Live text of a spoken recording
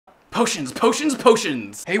Potions, potions,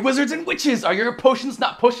 potions! Hey wizards and witches, are your potions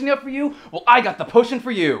not pushing up for you? Well, I got the potion for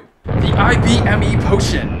you. The I.B.M.E.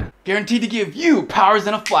 potion. Guaranteed to give you powers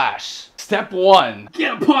in a flash. Step 1.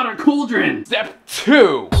 Get a pot or cauldron. Step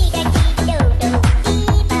 2.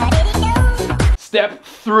 Step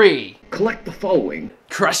 3. Collect the following.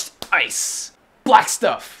 Crushed ice. Black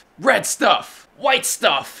stuff. Red stuff. White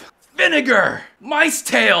stuff. Vinegar. Mice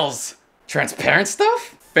tails. Transparent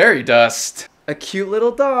stuff? Fairy dust. A cute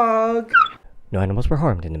little dog. No animals were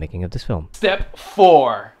harmed in the making of this film. Step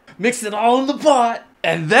 4. Mix it all in the pot.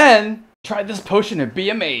 And then try this potion and be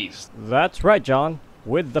amazed. That's right, John.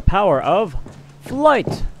 With the power of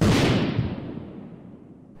flight.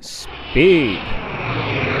 Speed.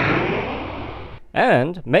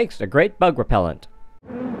 And makes a great bug repellent.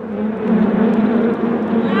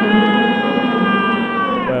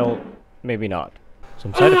 Well, maybe not.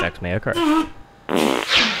 Some side effects may occur.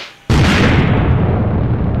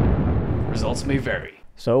 Results may vary.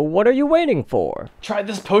 So what are you waiting for? Try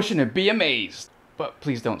this potion and be amazed. But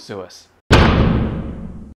please don't sue us.